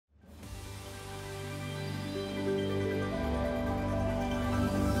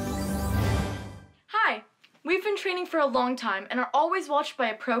We've been training for a long time and are always watched by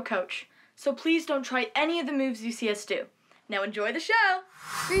a pro coach. So please don't try any of the moves you see us do. Now enjoy the show!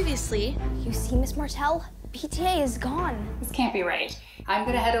 Previously, you see Miss Martel? PTA is gone. This can't be right. I'm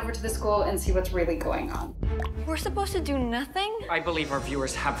gonna head over to the school and see what's really going on. We're supposed to do nothing? I believe our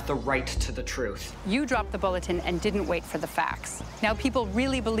viewers have the right to the truth. You dropped the bulletin and didn't wait for the facts. Now people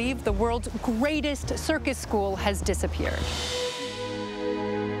really believe the world's greatest circus school has disappeared.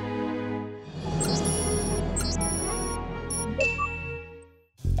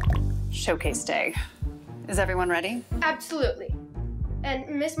 Showcase day. Is everyone ready? Absolutely. And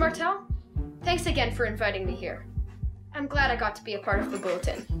Miss Martel, thanks again for inviting me here. I'm glad I got to be a part of the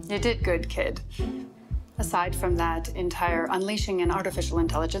bulletin. You did good, kid. Aside from that entire unleashing an artificial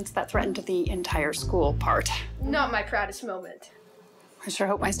intelligence that threatened the entire school part. Not my proudest moment. I sure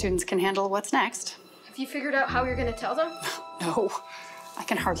hope my students can handle what's next. Have you figured out how you're gonna tell them? No, I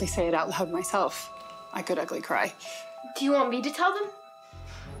can hardly say it out loud myself. I could ugly cry. Do you want me to tell them?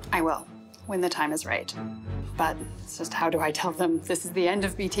 I will, when the time is right. But it's just, how do I tell them this is the end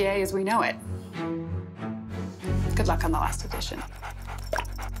of BTA as we know it? Good luck on the last audition.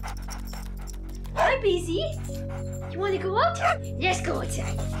 Hi, BZ. You want to go out? Let's go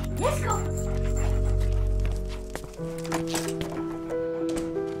outside. Let's go.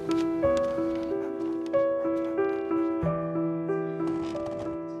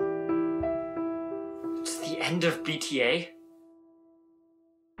 It's the end of BTA?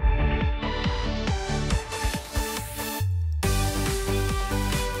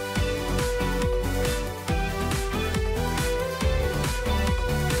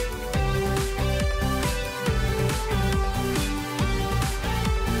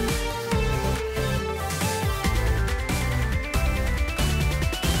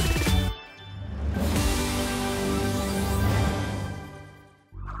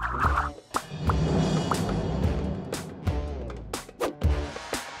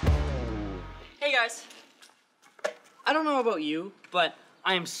 Hey guys! I don't know about you, but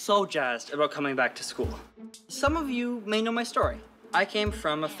I am so jazzed about coming back to school. Some of you may know my story. I came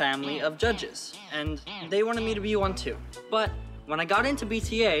from a family of judges, and they wanted me to be one too. But when I got into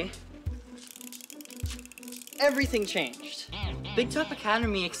BTA, everything changed. Big Top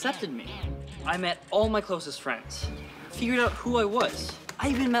Academy accepted me. I met all my closest friends, figured out who I was. I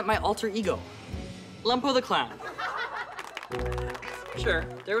even met my alter ego, Lumpo the Clown. Sure,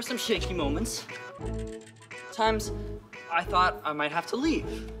 there were some shaky moments. Times I thought I might have to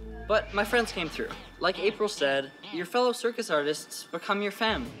leave, but my friends came through. Like April said, your fellow circus artists become your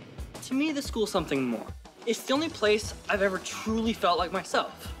family. To me, the school's something more. It's the only place I've ever truly felt like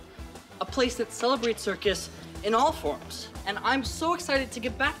myself. A place that celebrates circus in all forms. And I'm so excited to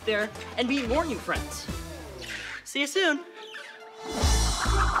get back there and meet more new friends. See you soon.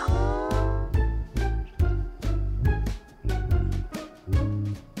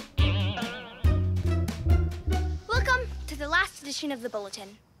 Welcome to the last edition of the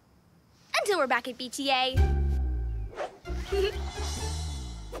bulletin. Until we're back at BTA.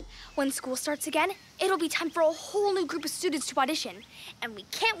 When school starts again, it'll be time for a whole new group of students to audition, and we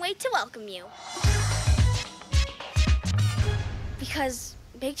can't wait to welcome you. Because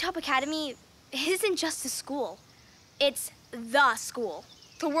Big Top Academy isn't just a school. It's the school.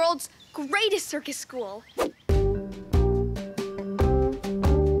 The world's greatest circus school.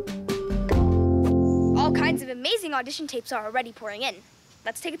 All kinds of amazing audition tapes are already pouring in.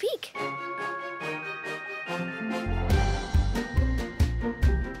 Let's take a peek.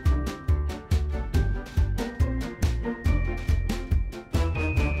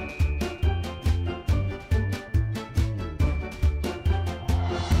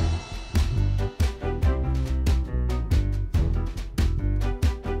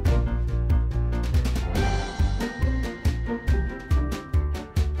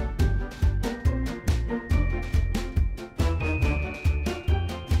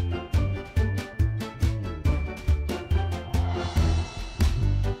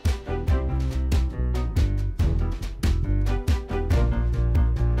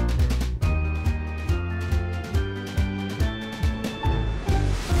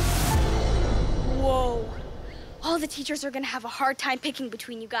 All the teachers are gonna have a hard time picking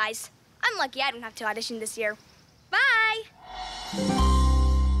between you guys. I'm lucky I don't have to audition this year. Bye!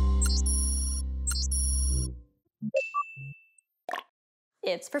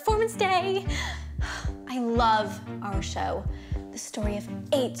 It's performance day. I love our show. The story of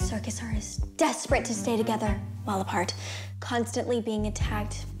 8 circus artists desperate to stay together while apart, constantly being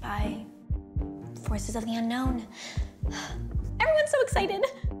attacked by forces of the unknown. Everyone's so excited.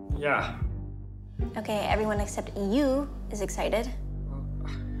 Yeah. Okay, everyone except you is excited.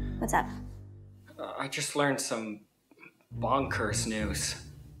 What's up? I just learned some bonkers news.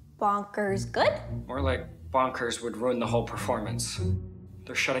 Bonkers good? More like bonkers would ruin the whole performance.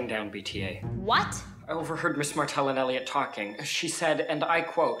 They're shutting down BTA. What? I overheard Miss Martel and Elliot talking. She said, and I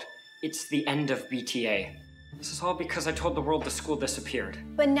quote, "It's the end of BTA." This is all because I told the world the school disappeared.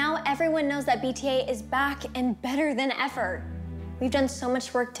 But now everyone knows that BTA is back and better than ever. We've done so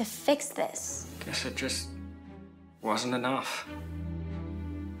much work to fix this. Guess it just wasn't enough.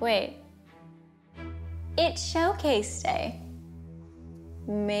 Wait. It's showcase day.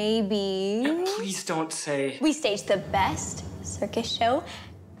 Maybe... Please don't say... We staged the best circus show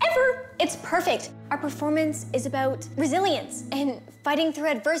ever. It's perfect. Our performance is about resilience and fighting through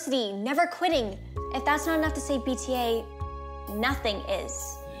adversity, never quitting. If that's not enough to save BTA, nothing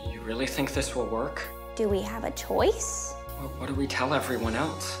is. You really think this will work? Do we have a choice? Well, what do we tell everyone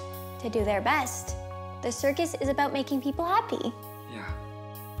else? To do their best. The circus is about making people happy. Yeah.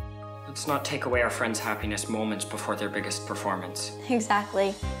 Let's not take away our friends' happiness moments before their biggest performance.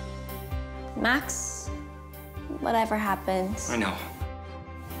 Exactly. Max, whatever happens. I know.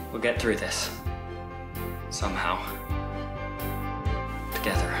 We'll get through this. Somehow.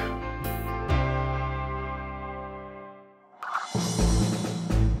 Together.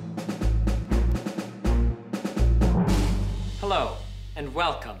 Hello, and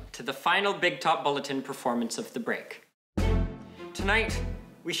welcome to the final Big Top Bulletin performance of the break. Tonight,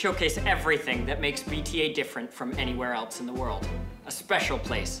 we showcase everything that makes BTA different from anywhere else in the world. A special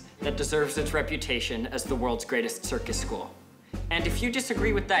place that deserves its reputation as the world's greatest circus school. And if you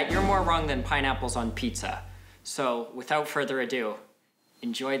disagree with that, you're more wrong than pineapples on pizza. So, without further ado,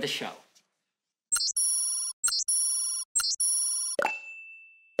 enjoy the show.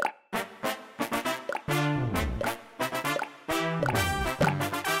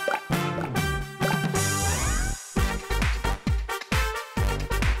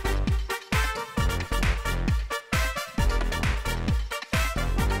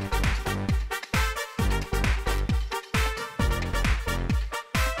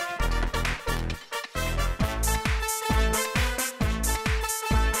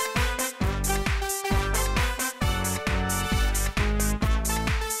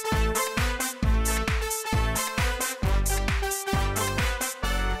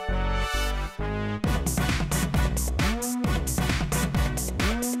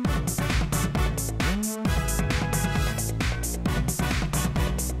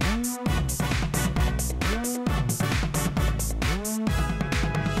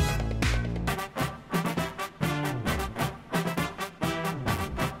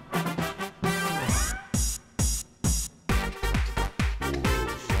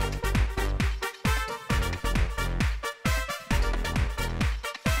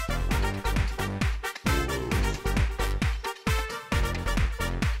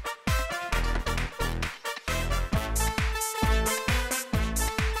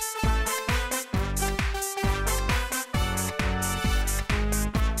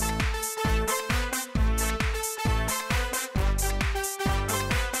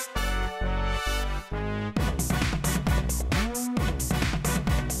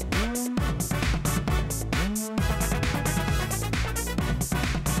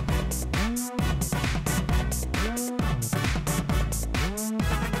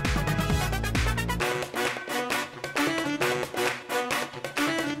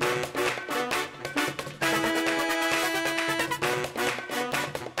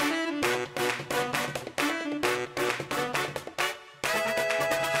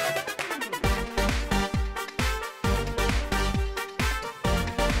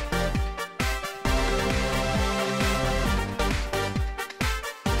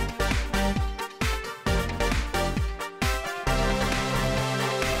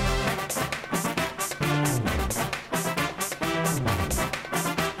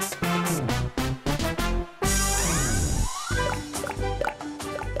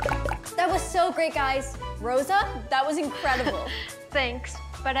 So great, guys. Rosa, that was incredible. Thanks,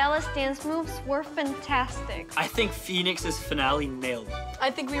 but Ella's dance moves were fantastic. I think Phoenix's finale nailed it.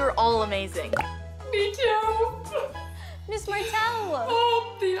 I think we were all amazing. Me too. Miss Martel.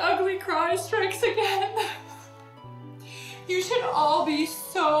 Oh, the ugly cry strikes again. You should all be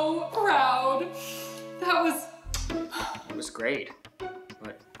so proud. It was great.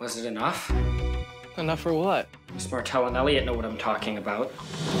 But was it enough? Enough for what? Miss Martel and Elliot know what I'm talking about.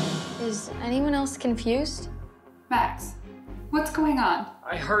 Is anyone else confused? Max, what's going on?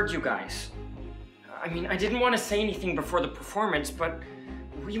 I heard you guys. I mean, I didn't want to say anything before the performance, but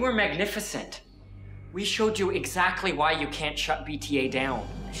we were magnificent. We showed you exactly why you can't shut BTA down.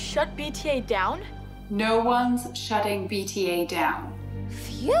 Shut BTA down? No one's shutting BTA down.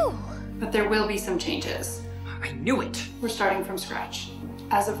 Phew. But there will be some changes. I knew it. We're starting from scratch.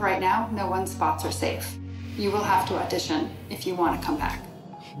 As of right now, no one's spots are safe. You will have to audition if you want to come back.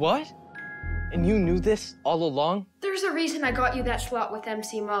 What? And you knew this all along? There's a reason I got you that slot with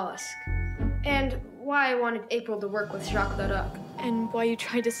MC Mollusk. And why I wanted April to work with Jacques Leduc. And why you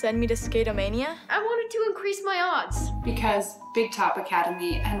tried to send me to Skatomania? I wanted to increase my odds. Because Big Top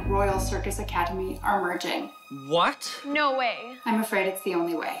Academy and Royal Circus Academy are merging. What? No way. I'm afraid it's the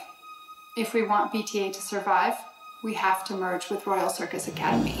only way. If we want BTA to survive, we have to merge with Royal Circus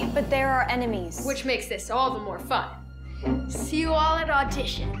Academy. But there are enemies. Which makes this all the more fun. See you all at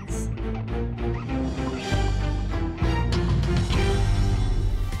auditions.